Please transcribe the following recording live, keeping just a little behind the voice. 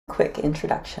quick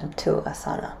introduction to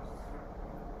Asana.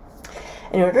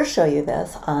 In order to show you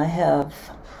this, I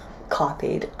have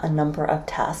copied a number of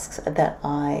tasks that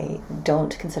I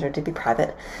don't consider to be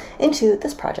private into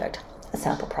this project, a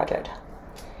sample project.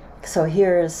 So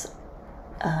here's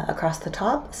across the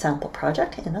top, sample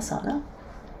project in Asana.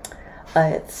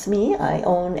 It's me, I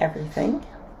own everything.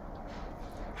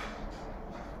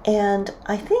 And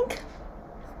I think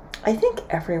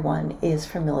everyone is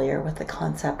familiar with the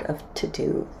concept of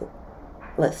to-do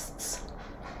lists.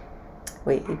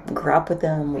 We grew up with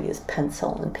them, we use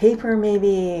pencil and paper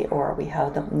maybe, or we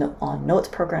have them on notes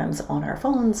programs on our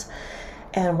phones.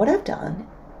 And what I've done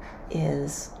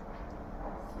is,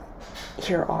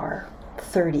 here are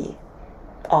 30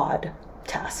 odd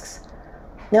tasks.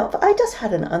 Now, if I just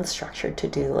had an unstructured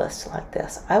to-do list like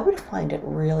this, I would find it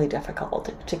really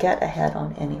difficult to get ahead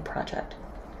on any project.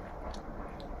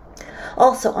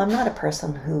 Also, I'm not a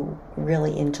person who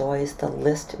really enjoys the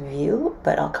list view,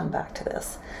 but I'll come back to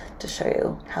this to show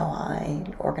you how I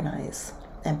organize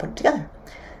and put it together.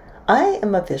 I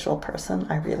am a visual person.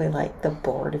 I really like the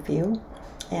board view,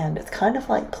 and it's kind of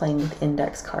like playing with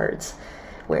index cards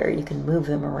where you can move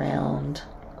them around.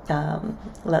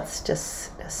 Let's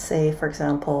just say, for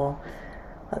example,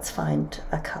 let's find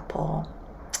a couple.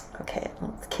 Okay,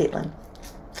 Caitlin.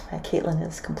 Caitlin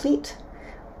is complete.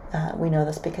 We know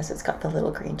this because it's got the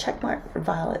little green check mark.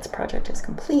 Violet's project is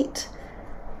complete.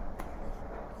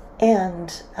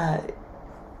 And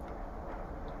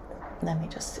let me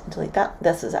just delete that.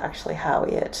 This is actually how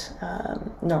it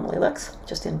normally looks,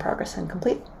 just in progress and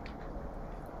complete.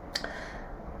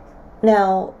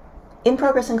 Now, in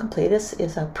progress and complete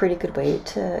is a pretty good way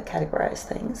to categorize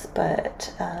things,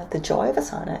 but the joy of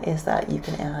Asana is that you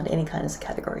can add any kind of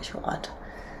categories you want.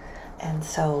 And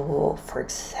so, for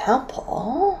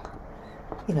example,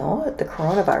 you know, the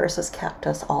coronavirus has kept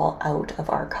us all out of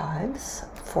archives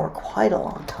for quite a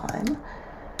long time.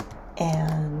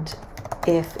 And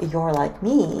if you're like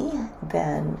me,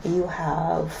 then you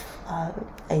have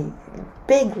a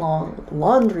big, long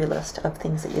laundry list of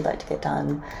things that you'd like to get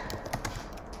done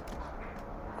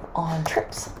on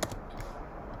trips.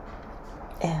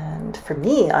 And for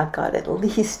me, I've got at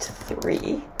least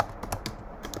 3.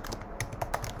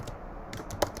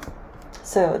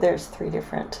 So there's 3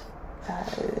 different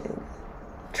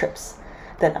trips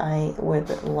that I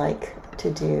would like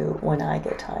to do when I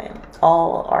get time,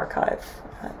 all archive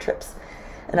trips.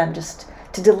 And I'm just,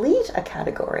 to delete a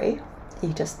category,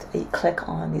 you click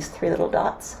on these 3 little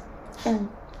dots and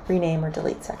rename or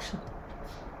delete section.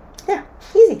 Yeah,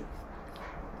 easy.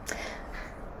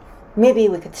 Maybe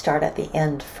we could start at the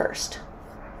end first.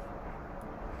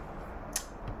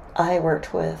 I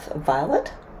worked with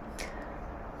Violet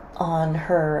on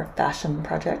her fashion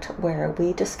project where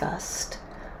we discussed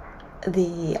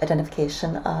the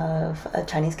identification of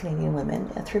Chinese Canadian women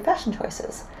through fashion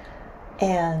choices.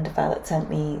 And Violet sent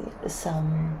me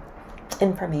some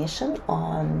information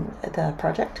on the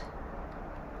project,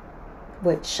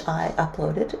 which I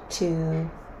uploaded to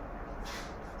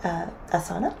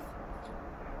Asana.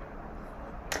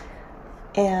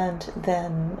 And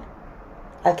then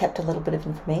I kept a little bit of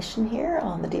information here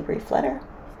on the debrief letter.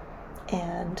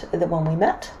 And then when we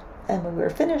met and when we were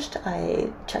finished,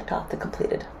 I checked off the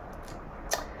completed.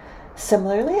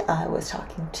 Similarly, I was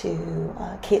talking to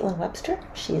Caitlin Webster.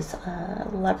 She's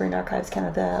Library and Archives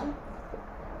Canada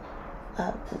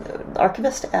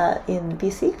archivist in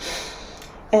BC.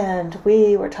 And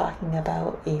we were talking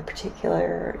about a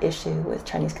particular issue with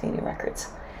Chinese Canadian records.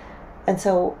 And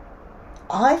so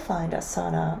I find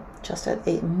Asana just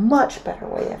a much better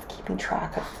way of keeping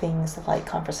track of things like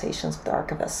conversations with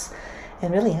archivists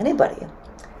and really anybody.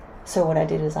 So what I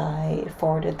did is I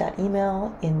forwarded that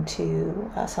email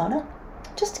into Asana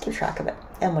just to keep track of it.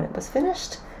 And when it was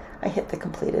finished, I hit the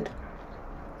completed.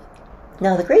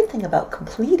 Now, the great thing about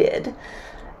completed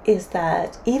is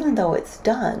that even though it's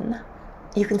done,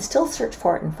 you can still search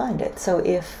for it and find it. So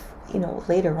if, you know,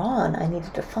 later on I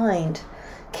needed to find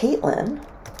Caitlin,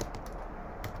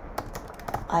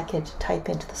 I could type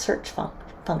into the search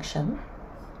function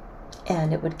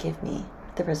and it would give me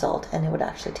the result, and it would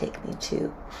actually take me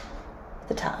to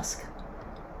the task.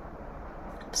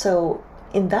 So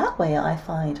in that way, I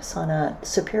find Asana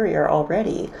superior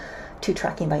already to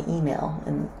tracking by email,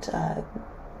 and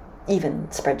even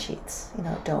spreadsheets, you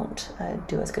know, don't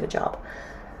do as good a job.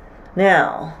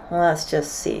 Now, let's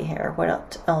just see here.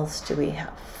 What else do we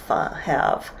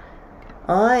have?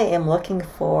 I am looking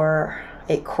for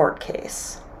a court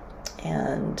case.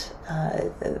 And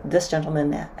this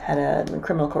gentleman had a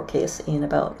criminal court case in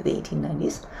about the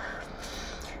 1890s.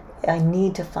 I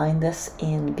need to find this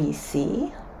in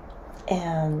BC.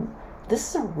 And this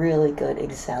is a really good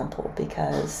example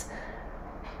because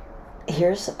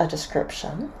here's a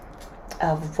description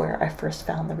of where I first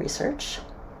found the research.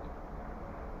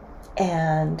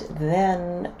 And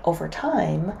then over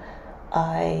time,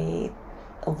 I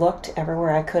looked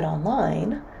everywhere I could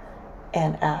online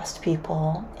and asked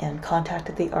people and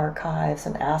contacted the archives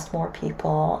and asked more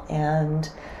people, and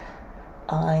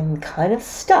I'm kind of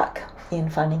stuck in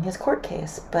finding his court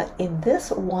case. But in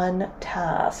this one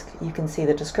task, you can see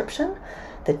the description,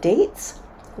 the dates,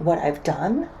 what I've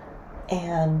done,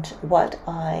 and what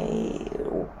I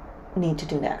need to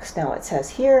do next. Now it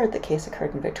says here, the case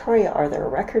occurred in Victoria. Are there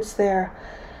records there?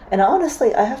 And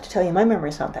honestly, I have to tell you, my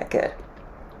memory's not that good.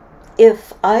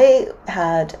 If I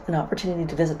had an opportunity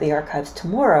to visit the archives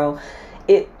tomorrow,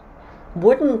 it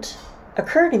wouldn't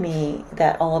occur to me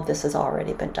that all of this has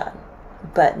already been done.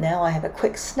 But now I have a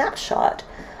quick snapshot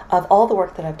of all the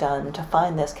work that I've done to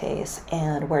find this case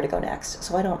and where to go next,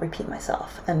 so I don't repeat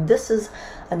myself. And this is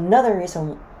another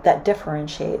reason that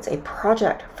differentiates a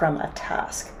project from a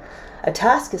task. A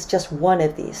task is just one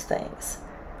of these things,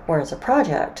 whereas a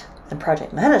project and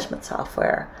project management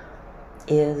software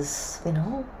is,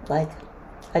 like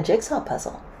a jigsaw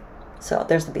puzzle. So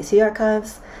there's the BC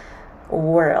archives.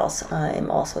 Where else?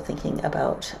 I'm also thinking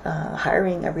about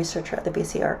hiring a researcher at the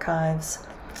BC archives.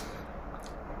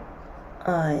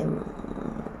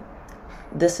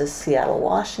 This is Seattle,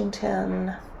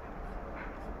 Washington.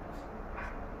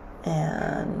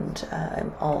 And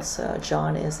I'm also,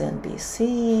 John is in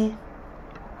BC.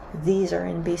 These are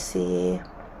in BC.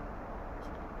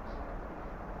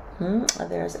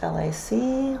 There's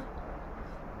LAC.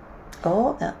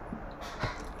 Oh,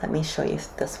 let me show you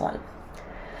this one.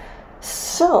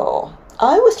 So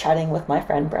I was chatting with my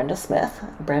friend Brenda Smith.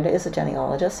 Brenda is a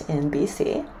genealogist in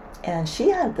BC, and she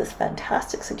had this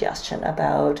fantastic suggestion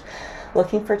about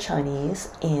looking for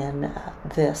Chinese in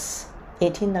this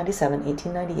 1897,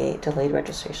 1898 delayed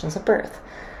registrations of birth.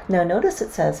 Now notice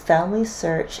it says Family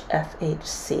Search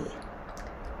FHC.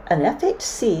 An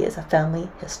FHC is a Family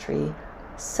History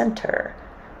Center,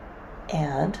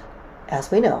 and as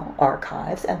we know,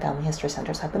 archives and family history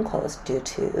centers have been closed due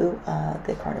to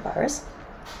the coronavirus.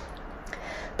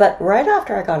 But right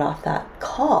after I got off that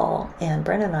call and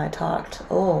Brenda and I talked,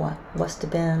 must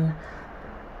have been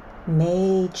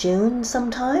May, June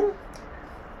sometime,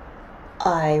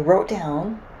 I wrote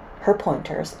down her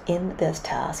pointers in this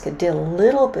task. I did a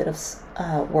little bit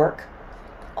of work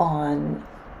on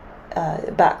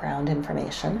background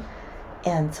information.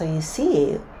 And so you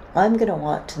see, I'm going to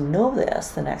want to know this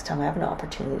the next time I have an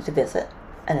opportunity to visit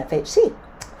an FHC.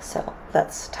 So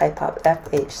let's type up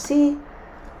FHC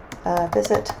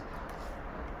visit.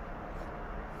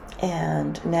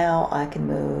 And now I can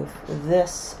move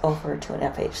this over to an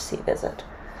FHC visit.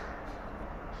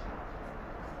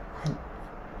 And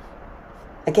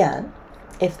again,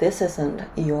 if this isn't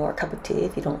your cup of tea,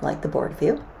 if you don't like the board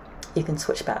view, you can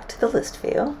switch back to the list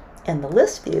view, and the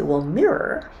list view will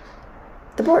mirror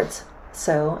the boards.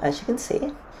 So as you can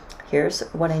see, here's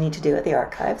what I need to do at the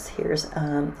archives. Here's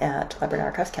at Library and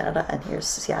Archives Canada, and here's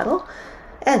Seattle,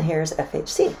 and here's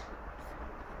FHC.